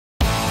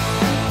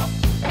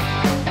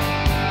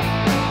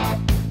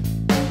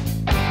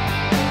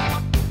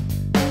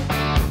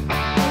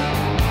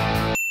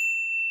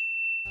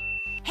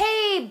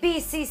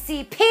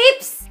CC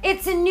peeps.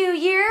 It's a new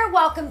year.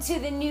 Welcome to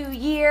the new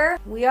year.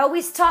 We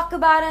always talk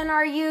about on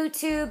our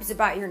YouTubes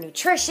about your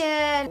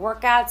nutrition,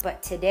 workouts,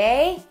 but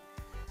today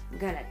I'm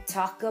gonna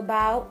talk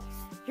about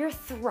your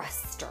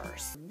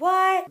thrusters.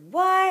 What?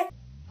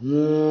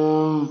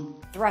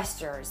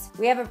 Thrusters.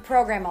 We have a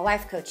program, a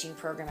life coaching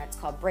program that's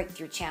called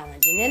Breakthrough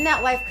Challenge. And in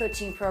that life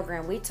coaching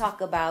program, we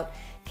talk about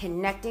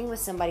connecting with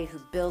somebody who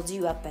builds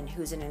you up and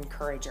who's an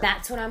encourager.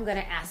 That's what I'm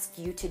gonna ask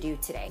you to do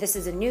today. This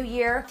is a new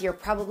year. You're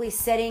probably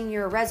setting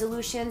your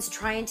resolutions,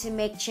 trying to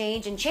make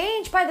change. And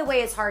change, by the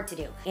way, is hard to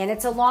do. And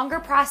it's a longer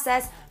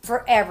process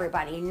for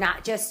everybody,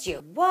 not just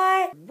you.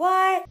 What?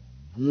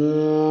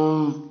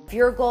 If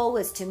your goal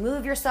is to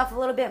move yourself a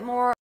little bit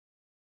more,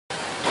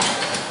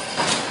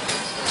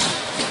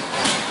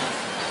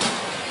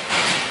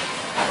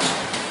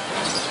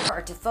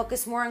 or to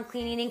focus more on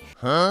clean eating,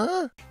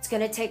 it's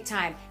gonna take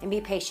time and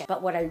be patient.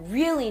 But what I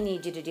really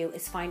need you to do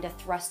is find a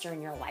thruster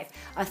in your life.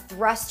 A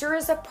thruster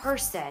is a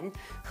person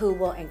who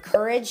will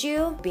encourage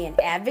you, be an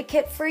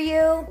advocate for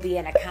you, be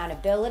an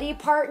accountability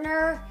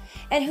partner,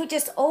 and who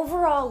just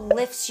overall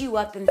lifts you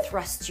up and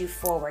thrusts you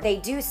forward. They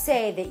do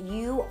say that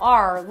you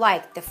are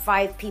like the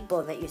 5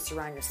 people that you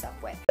surround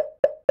yourself with.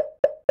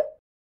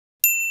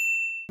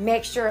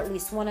 Make sure at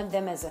least one of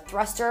them is a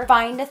thruster.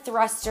 Find a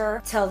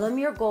thruster, tell them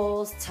your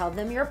goals, tell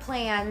them your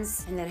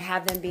plans, and then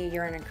have them be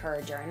your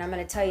encourager. And I'm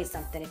gonna tell you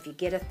something, if you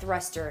get a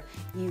thruster,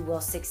 you will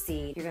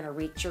succeed. You're gonna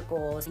reach your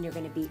goals and you're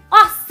gonna be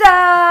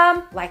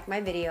awesome! Like my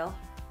video,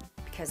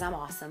 because I'm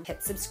awesome.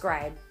 Hit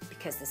subscribe,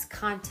 because this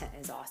content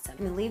is awesome.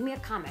 And then leave me a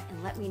comment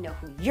and let me know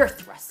who your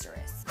thruster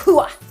is.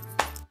 Hooah!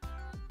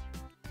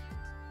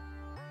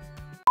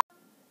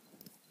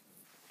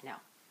 I know,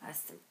 that's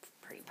some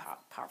pretty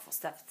powerful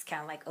stuff. It's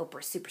kind of like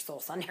Oprah's Super Soul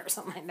Sunday or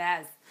something like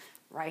that. It's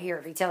right here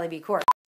at Vitelli B Court.